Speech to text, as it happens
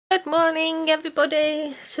Good morning,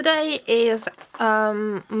 everybody. Today is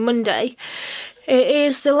Monday. It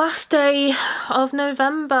is the last day of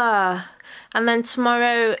November, and then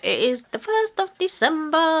tomorrow it is the 1st of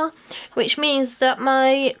December, which means that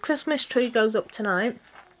my Christmas tree goes up tonight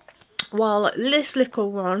while this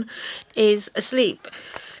little one is asleep.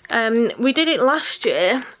 We did it last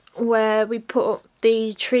year where we put up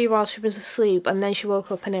the tree while she was asleep, and then she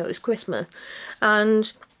woke up and it was Christmas.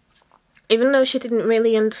 And even though she didn't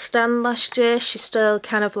really understand last year, she still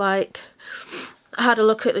kind of like had a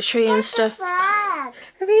look at the tree and stuff. Have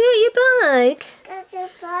you got your bag?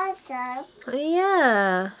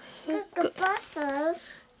 Yeah.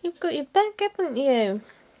 You've got your bag, haven't you?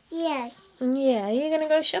 Yes. Yeah, you're going to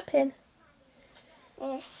go shopping?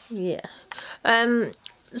 Yes. Yeah.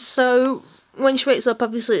 So when she wakes up,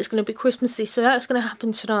 obviously it's going to be Christmassy, so that's going to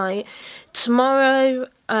happen tonight. Tomorrow,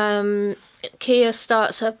 Kia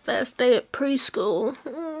starts her first day at preschool.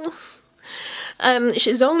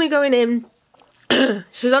 She's only going in.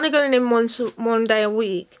 She's only going in one day a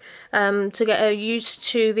week to get her used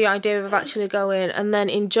to the idea of actually going, and then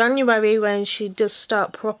in January when she does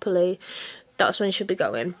start properly, that's when she'll be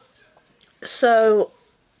going. So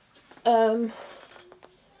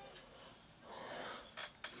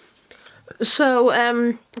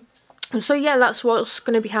So yeah, that's what's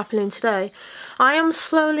going to be happening today. I am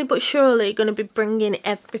slowly but surely going to be bringing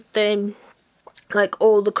everything, like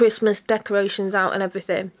all the Christmas decorations out and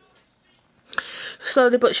everything.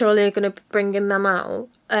 Slowly but surely I'm going to be bringing them out.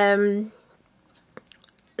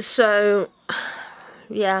 So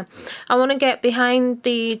yeah, I want to get behind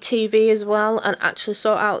the TV as well and actually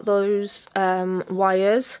sort out those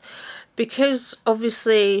wires, because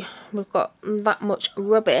obviously we've got that much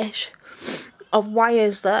rubbish of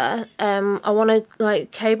wires there. I want to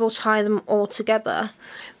like cable tie them all together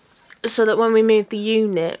so that when we move the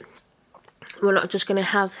unit we're not just going to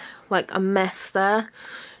have like a mess there.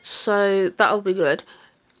 So that'll be good.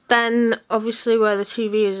 Then obviously where the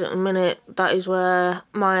TV is at the minute, that is where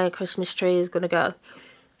my Christmas tree is going to go.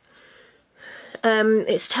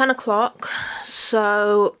 It's 10 o'clock,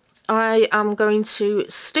 so I am going to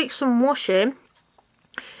stick some washing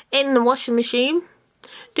in the washing machine.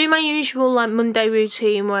 Do my usual like Monday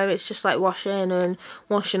routine where it's just like washing and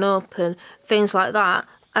washing up and things like that.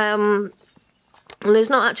 There's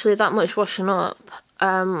not actually that much washing up,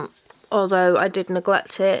 although I did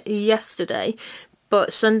neglect it yesterday.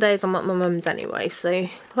 But Sundays I'm at my mum's anyway, so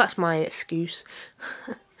that's my excuse.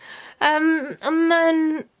 And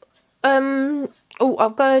then oh,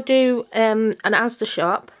 I've got to do an Asda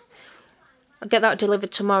shop. I'll get that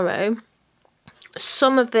delivered tomorrow.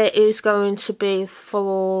 Some of it is going to be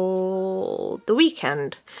for the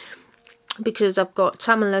weekend, because I've got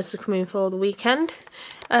Tam and Leslie coming for the weekend.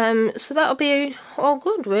 So that'll be all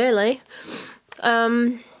good, really.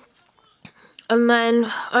 And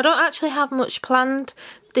then I don't actually have much planned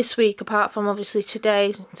this week, apart from obviously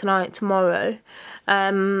today, tonight, tomorrow.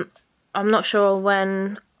 I'm not sure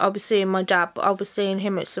when I'll be seeing my dad, but I'll be seeing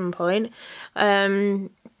him at some point.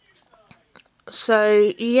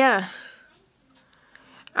 So yeah,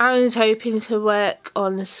 Aaron's hoping to work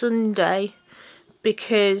on a Sunday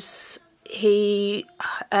because because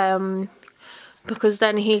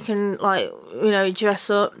then he can, like, you know, dress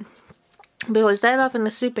up, because they're having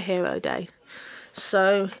a superhero day.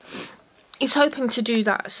 So he's hoping to do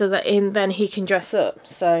that so that then he can dress up.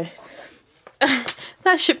 So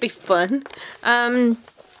that should be fun. I've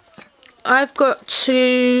got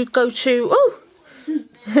to go to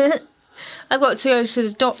I've got to go to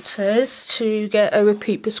the doctor's to get a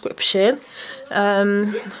repeat prescription.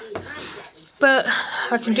 But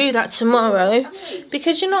I can do that tomorrow,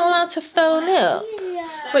 because you're not allowed to phone up,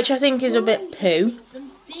 which I think is a bit poo.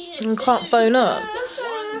 You can't phone up.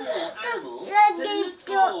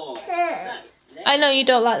 I know you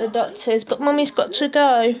don't like the doctors, but Mummy's got to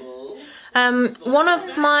go. One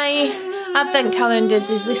of my advent calendars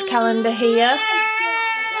is this calendar here.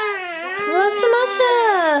 What's the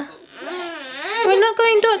matter? We're not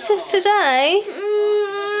going doctors today?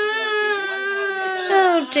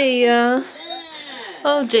 Oh dear.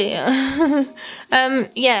 Oh dear.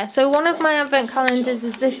 Yeah, so one of my advent calendars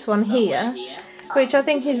is this one here, which I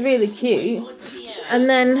think is really cute. And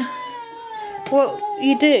then what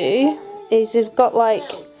you do is you've got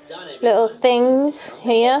like little things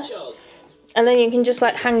here, and then you can just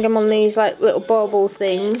like hang them on these like little bauble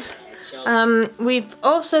things. We've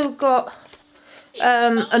also got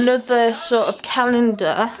another sort of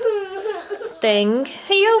calendar thing.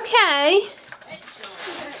 Are you okay?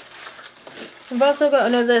 We've also got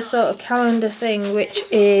another sort of calendar thing, which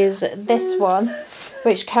is this one,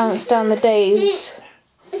 which counts down the days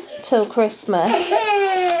till Christmas.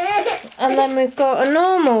 And then we've got a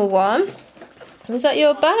normal one. Is that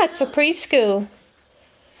your bag for preschool?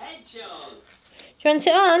 Do you want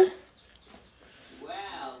it on?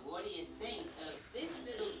 Well, what do you think of this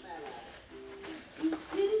little fella? He's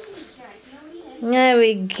good, isn't he, Jack? You know what he is? There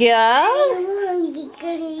we go.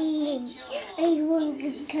 I want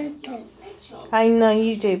to cook. I know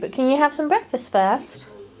you do, but can you have some breakfast first?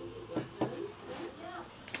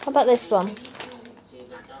 How about this one?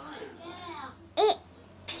 It's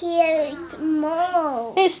too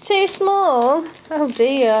small. It's too small. Oh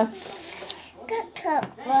dear. Cook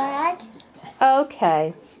one.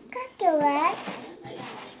 Okay. Cook one.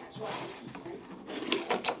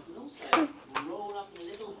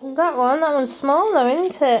 That one's smaller,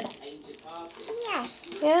 isn't it? Yeah.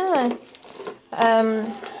 Yeah.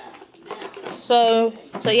 So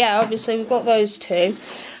yeah, obviously we've got those two.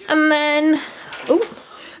 And then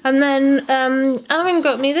Aaron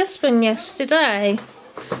got me this one yesterday.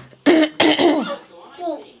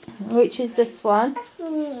 Which is this one.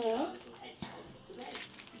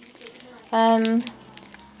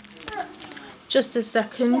 Just a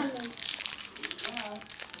second.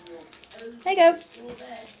 There you go.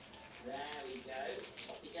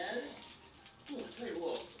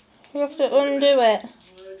 You have to undo it.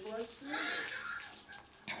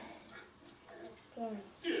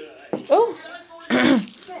 Oh.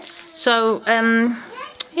 So,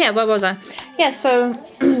 yeah, where was I? Yeah, so,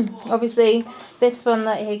 obviously, this one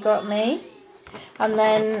that he got me. And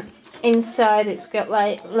then inside it's got,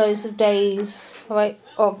 like, loads of days, like,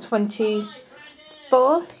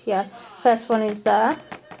 24. Yeah, first one is there.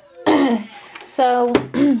 So,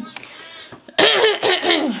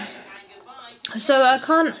 so I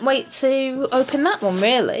can't wait to open that one,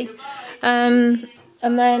 really. And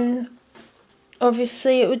then,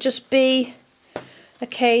 obviously, it would just be a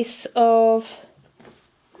case of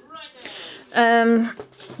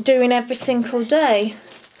doing every single day,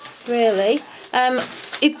 really.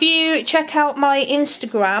 If you check out my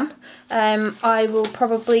Instagram, I will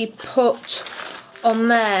probably put on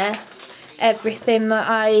there everything that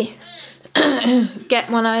I get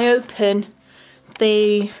when I open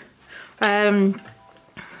the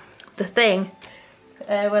thing.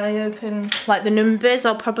 When I open, like, the numbers,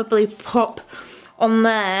 I'll probably pop on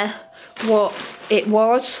there what it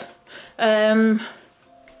was.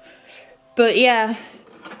 But yeah,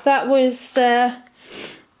 that was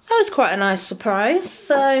quite a nice surprise.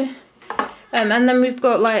 So, and then we've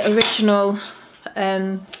got, like, original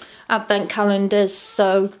advent calendars.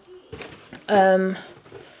 So,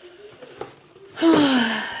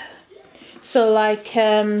 so like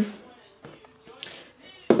you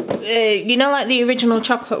know, like the original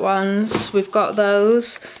chocolate ones, we've got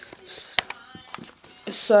those.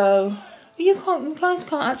 So you guys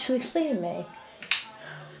can't actually see me.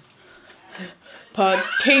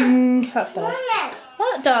 Ting. That's better.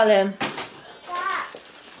 What, darling?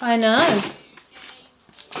 I know.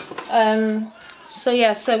 So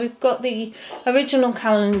yeah, so we've got the original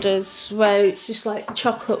calendars where it's just like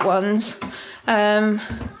chocolate ones, and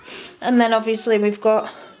then obviously we've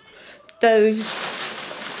got those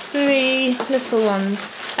 3 little ones.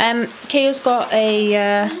 Kia's got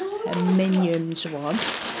a Minions one.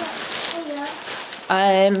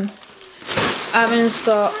 Aaron's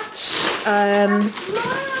got an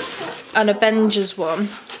Avengers one.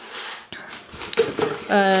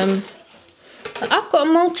 I've got a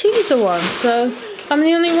Malteser one, so I'm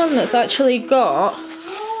the only one that's actually got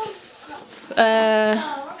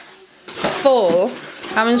 4.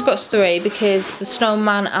 Aaron's got 3 because the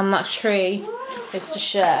snowman and that tree is to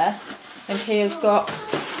share, and Kia's got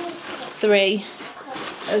 3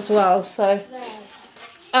 as well. So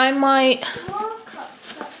I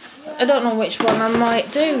don't know which one I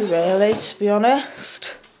might do, really, to be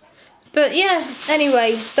honest. But yeah,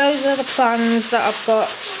 anyway, those are the plans that I've got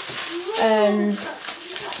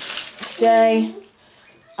today,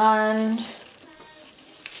 and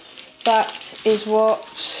that is what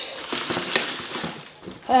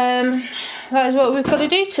we've got to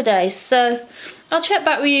do today. So I'll check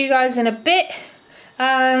back with you guys in a bit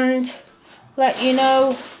and let you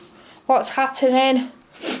know what's happening,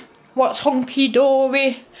 what's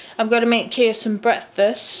honky-dory. I'm going to make Kia some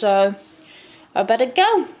breakfast, so I better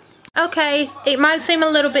go. Okay, it might seem a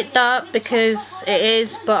little bit dark because it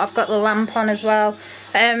is, but I've got the lamp on as well.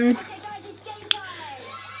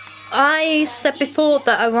 I said before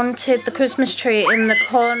that I wanted the Christmas tree in the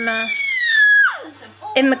corner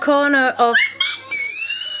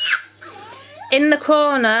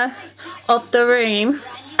of the room,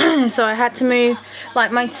 so I had to move,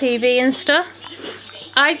 like, my TV and stuff.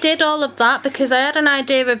 I did all of that because I had an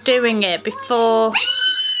idea of doing it before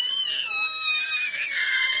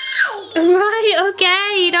Right,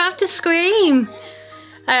 okay, you don't have to scream.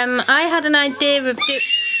 I had an idea of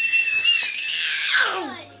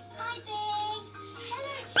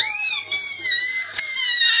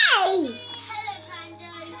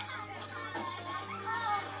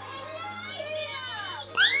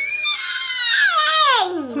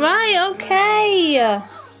Right, okay.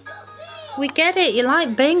 We get it, you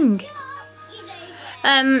like Bing.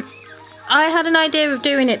 I had an idea of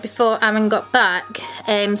doing it before Aaron got back,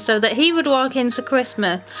 so that he would walk into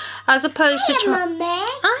Christmas, as opposed to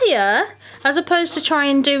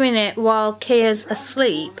trying doing it while Kia's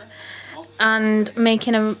asleep and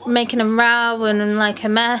making a row and like a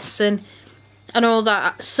mess and all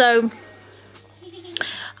that. So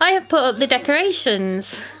I have put up the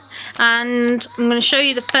decorations, and I'm going to show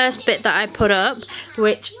you the first bit that I put up,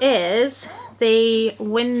 which is the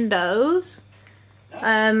windows.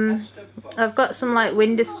 I've got some like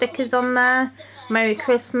window stickers on there, Merry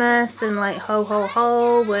Christmas and like ho ho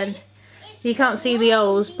ho, and you can't see the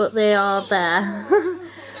O's but they are there.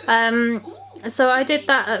 So I did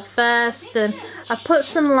that at first, and I put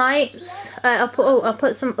some lights. I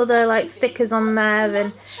put some other like stickers on there,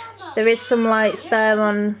 and there is some lights there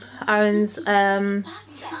on Aaron's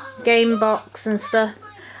game box and stuff.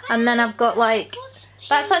 And then I've got like,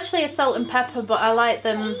 that's actually a salt and pepper, but I like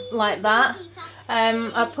them like that.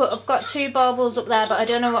 I've got 2 baubles up there, but I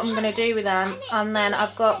don't know what I'm going to do with them. And then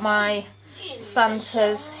I've got my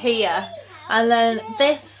Santas here. And then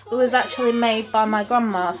this was actually made by my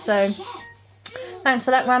grandma, so thanks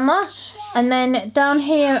for that, Grandma. And then down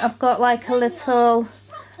here I've got like a little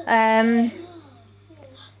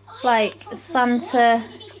like Santa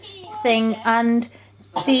thing, and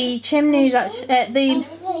the chimney's actually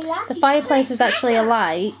the fireplace is actually a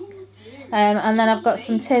light. And then I've got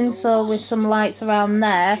some tinsel with some lights around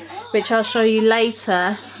there, which I'll show you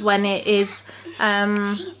later when it is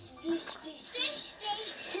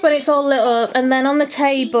when it's all lit up. And then on the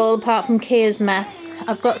table, apart from Kia's mess,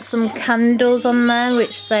 I've got some candles on there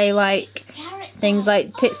which say like things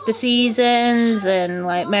like "Tits to Seasons" and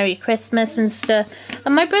like "Merry Christmas" and stuff.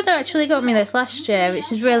 And my brother actually got me this last year,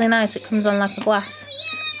 which is really nice. It comes on like a glass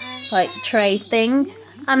like tray thing.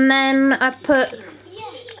 And then I put,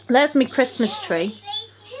 there's my Christmas tree,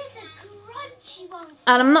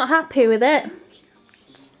 and I'm not happy with it.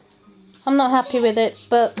 I'm not happy with it,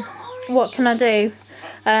 but what can I do?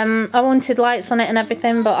 I wanted lights on it and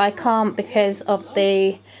everything, but I can't because of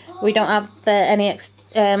we don't have any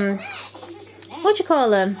what do you call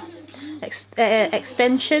them?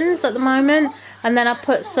 Extensions at the moment. And then I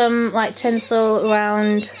put some like tinsel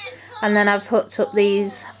around, and then I've hooked up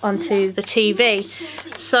these onto the TV.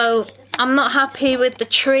 So I'm not happy with the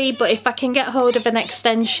tree, but if I can get hold of an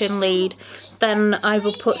extension lead, then I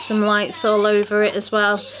will put some lights all over it as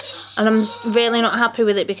well. And I'm really not happy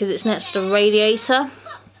with it because it's next to the radiator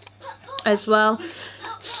as well.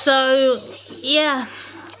 So yeah,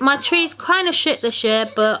 my tree's kind of shit this year,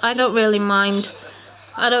 but I don't really mind.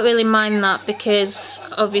 I don't really mind that because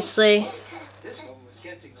obviously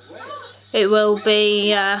it will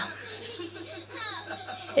be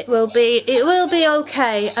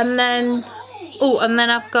okay. And then and then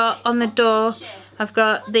I've got on the door, I've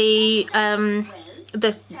got the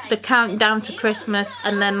countdown to Christmas,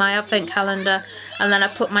 and then my advent calendar, and then I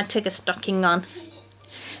put my Tigger stocking on.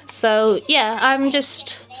 So yeah, I'm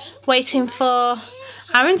just waiting for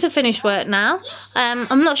Aaron to finish work now.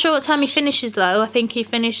 I'm not sure what time he finishes though. I think he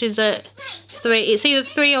finishes at 3. It's either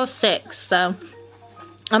 3 or 6, so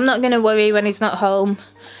I'm not going to worry when he's not home.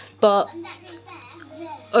 But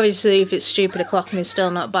obviously if it's stupid o'clock and he's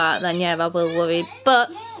still not back, then yeah, I will worry.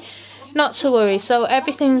 But not to worry. So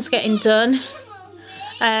everything's getting done.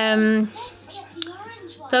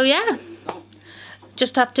 So yeah,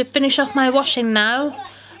 just have to finish off my washing now,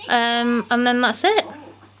 and then that's it.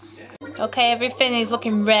 Okay, everything is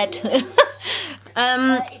looking red.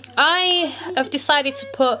 I have decided to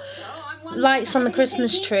put lights on the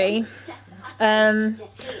Christmas tree. I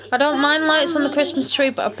don't mind lights on the Christmas tree,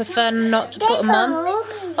 but I prefer not to put them on.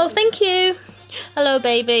 Oh, thank you. Hello,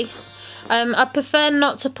 baby. I prefer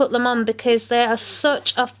not to put them on because they are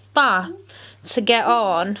such a faff to get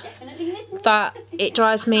on that it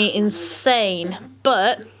drives me insane.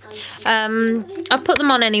 But I put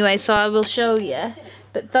them on anyway, so I will show you.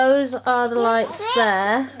 But those are the lights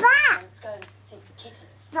there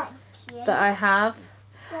that I have.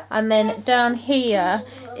 And then down here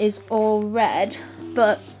is all red.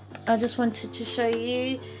 But I just wanted to show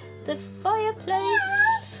you the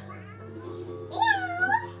fireplace,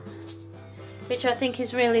 which I think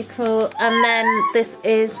is really cool. And then this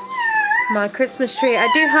is my Christmas tree. I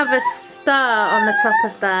do have a star on the top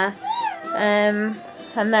of there.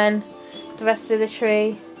 and then the rest of the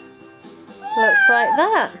tree looks like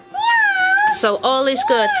that. So all is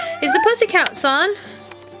good. Is the pussycats on?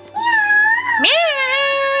 Meow.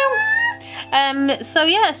 So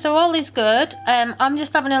yeah, so all is good. I'm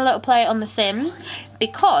just having a little play on The Sims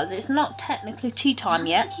because it's not technically tea time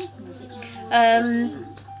yet.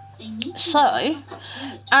 So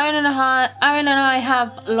Aaron and I have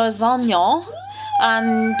lasagna,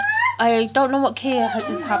 and I don't know what Kia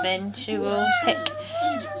is having. She will pick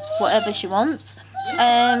whatever she wants.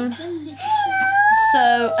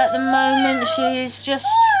 So at the moment she's just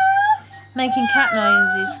making cat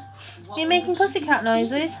noises. Are you making pussycat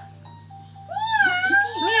noises?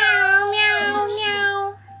 Meow, meow,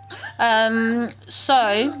 meow.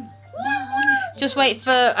 So just wait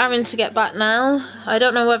for Aaron to get back now. I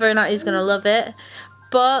don't know whether or not he's gonna love it,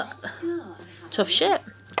 but tough shit.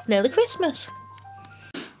 Nearly Christmas.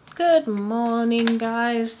 Good morning,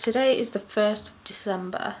 guys. Today is the 1st of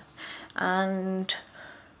December, and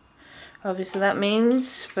obviously that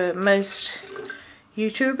means for most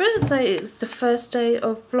YouTubers that it's the first day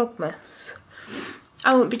of Vlogmas.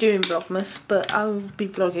 I won't be doing Vlogmas, but I will be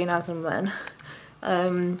vlogging as and when.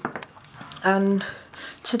 And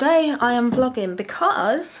today I am vlogging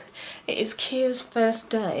because it is Kia's first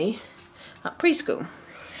day at preschool,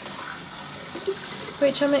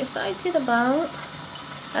 which I'm excited about.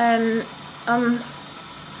 I'm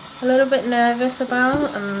a little bit nervous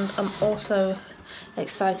about, and I'm also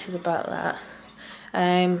excited about that.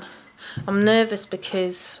 I'm nervous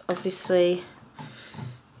because obviously,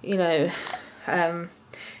 you know, it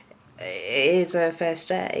is her first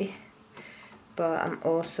day, but I'm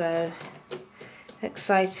also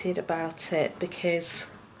excited about it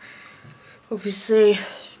because obviously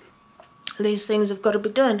these things have got to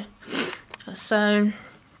be done. So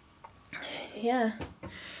yeah,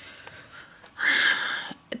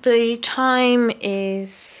 the time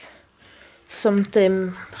is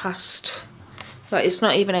something past, but it's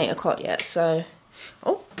not even 8 o'clock yet, so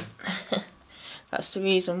oh that's the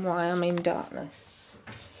reason why I'm in darkness,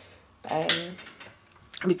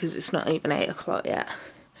 because it's not even 8 o'clock yet.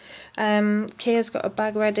 Kia's got a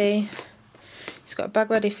bag ready. She's got a bag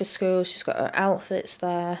ready for school. She's got her outfits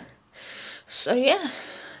there. So yeah,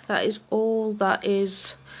 that is all that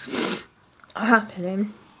is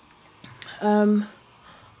happening.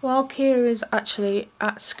 While Kia is actually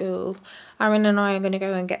at school, Aaron and I are going to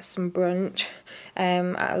go and get some brunch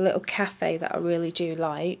at a little cafe that I really do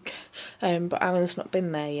like. But Aaron's not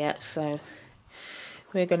been there yet, so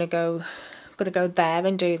we're going to go there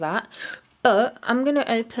and do that. But I'm going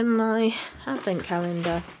to open my advent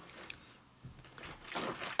calendar.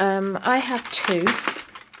 I have two.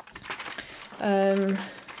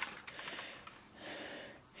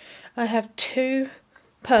 I have two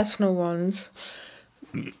personal ones,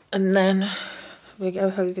 and then we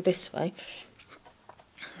go over this way.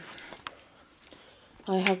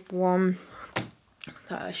 I have one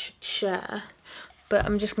that I should share, but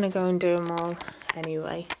I'm just going to go and do them all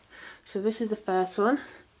anyway. So this is the first one.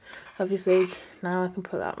 Obviously now I can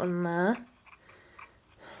put that one there,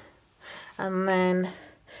 and then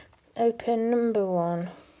open number 1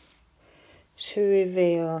 to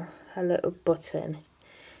reveal a little button.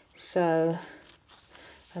 So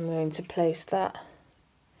I'm going to place that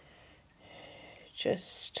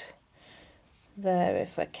just there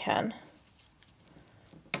if I can.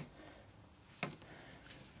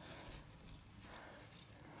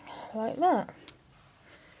 Like that.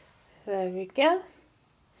 There we go.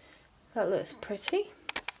 That looks pretty.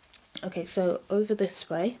 Okay, so over this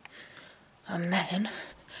way, and then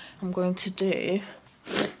I'm going to do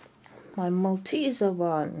my Malteser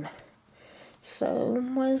one. So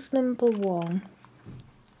where's number 1?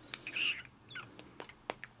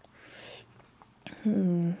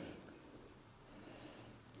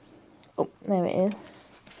 Oh, there it is.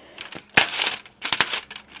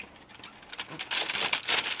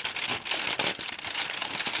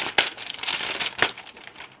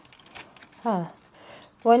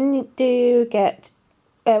 When do you get?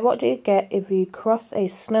 What do you get if you cross a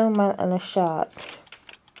snowman and a shark?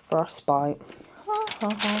 Frostbite.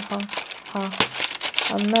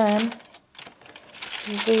 And then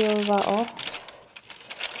reel that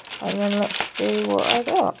off, and then let's see what I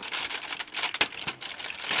got.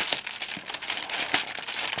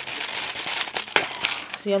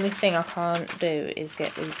 It's the only thing I can't do is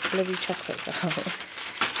get these bloody chocolates out.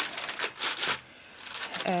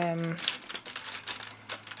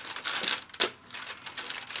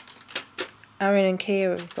 Aaron and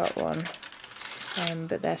Kia have got one,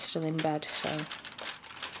 but they're still in bed, so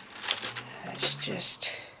it's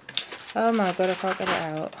just, oh my god, I can't get it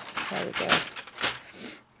out. There we go.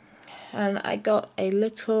 and I got a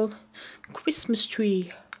little Christmas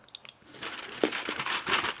tree.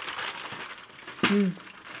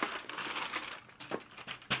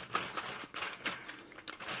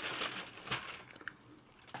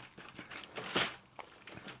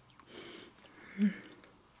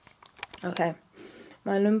 Okay,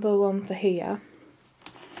 my number one for here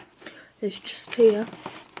is just here.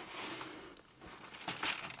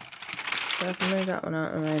 So I can move that one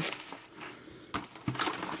out of the way.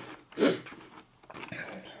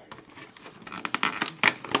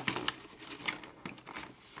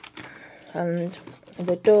 And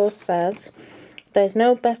the door says, "There's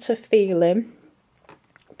no better feeling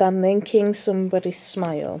than making somebody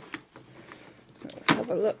smile." Let's have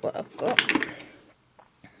a look what I've got.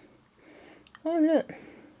 Oh look,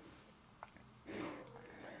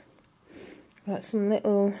 got some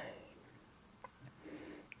little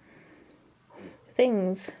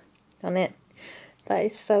things on it. That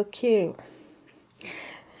is so cute.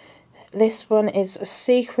 This one is a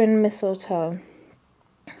sequin mistletoe.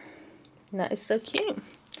 That is so cute.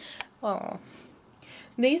 Oh,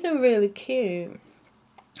 these are really cute.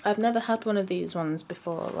 I've never had one of these ones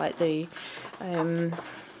before, like the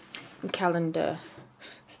calendar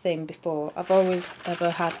thing before. I've always ever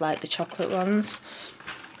had like the chocolate ones.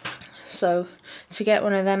 So to get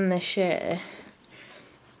one of them this year,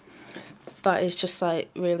 that is just like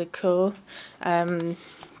really cool.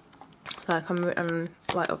 Like I'm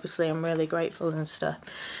like, obviously I'm really grateful and stuff.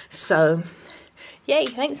 So yay,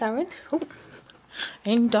 thanks Aaron. Ooh.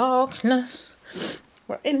 In darkness,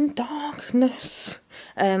 we're in darkness.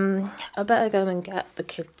 I better go and get the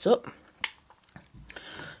kids up.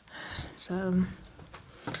 So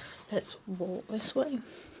let's walk this way.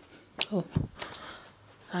 Oh,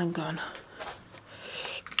 hang on.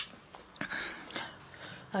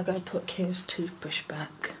 I gotta put Kira's toothbrush back.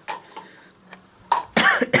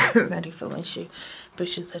 Ready for when she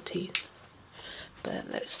brushes her teeth. But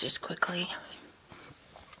let's just quickly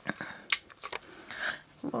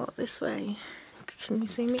walk this way. Can you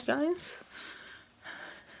see me, guys?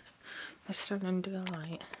 I stand under the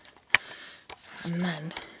light. And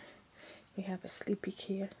then we have a sleepy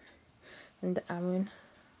Kia and Aaron.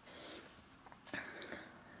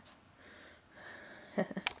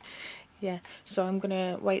 Yeah, so I'm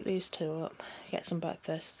gonna wake these two up, get some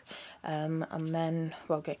breakfast, and then,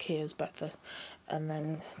 well, get Kia's breakfast, and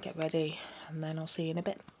then get ready, and then I'll see you in a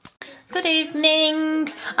bit. Good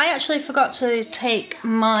evening! I actually forgot to take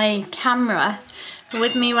my camera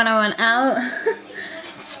with me when I went out.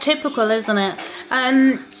 It's typical, isn't it?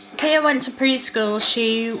 Kia went to preschool.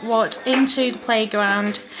 She walked into the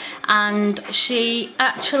playground and she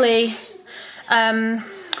actually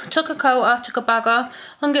took a coat off, took a bag off,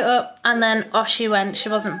 hung it up, and then off she went. She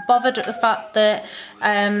wasn't bothered at the fact that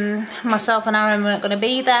myself and Aaron weren't going to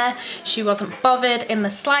be there. She wasn't bothered in the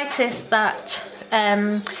slightest that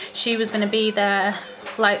she was going to be there,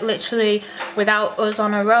 like literally without us,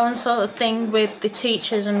 on her own sort of thing, with the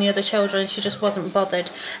teachers and the other children. She just wasn't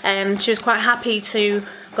bothered. She was quite happy to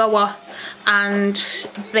go off and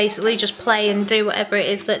basically just play and do whatever it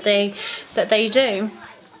is that they do.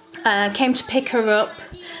 Came to pick her up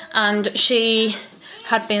and she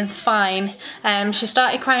had been fine. She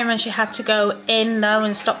started crying when she had to go in though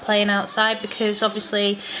and stop playing outside because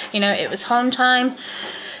obviously, you know, it was home time.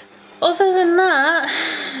 Other than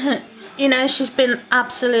that, you know, she's been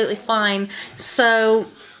absolutely fine. So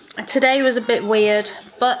today was a bit weird,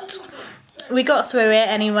 but we got through it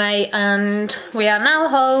anyway, and we are now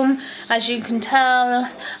home, as you can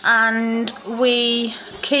tell, and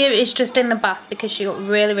Kia is just in the bath because she got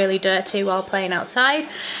really, really dirty while playing outside.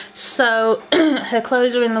 So her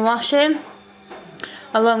clothes are in the washing,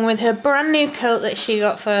 along with her brand new coat that she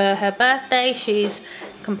got for her birthday. She's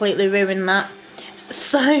completely ruined that.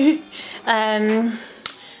 So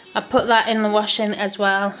I put that in the washing as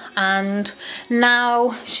well, and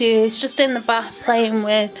now she's just in the bath playing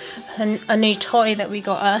with a new toy that we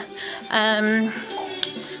got her.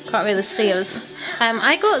 Can't really see us.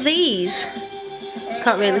 I got these.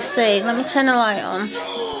 Can't really see. Let me turn the light on.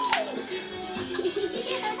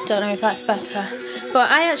 Don't know if that's better. But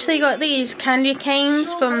I actually got these candy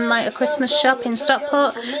canes from like a Christmas shop in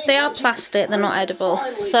Stockport. They are plastic, they're not edible.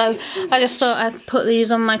 So I just thought I'd put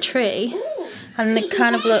these on my tree, and they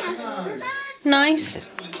kind of look nice,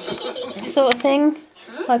 sort of thing,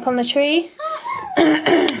 like on the tree,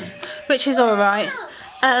 which is alright.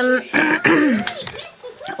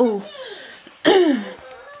 Ooh.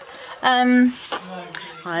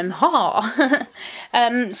 I'm hot.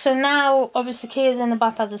 So now, obviously, Kia's in the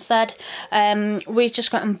bath, as I said. We've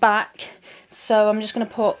just gotten back. So I'm just going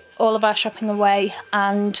to put all of our shopping away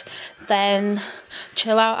and then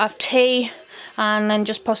chill out, have tea, and then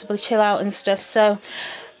just possibly chill out and stuff. So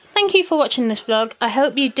thank you for watching this vlog. I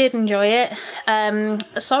hope you did enjoy it.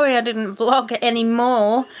 Sorry I didn't vlog any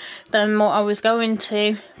more than what I was going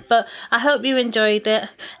to, but I hope you enjoyed it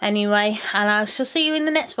anyway, and I shall see you in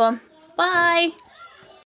the next one. Bye!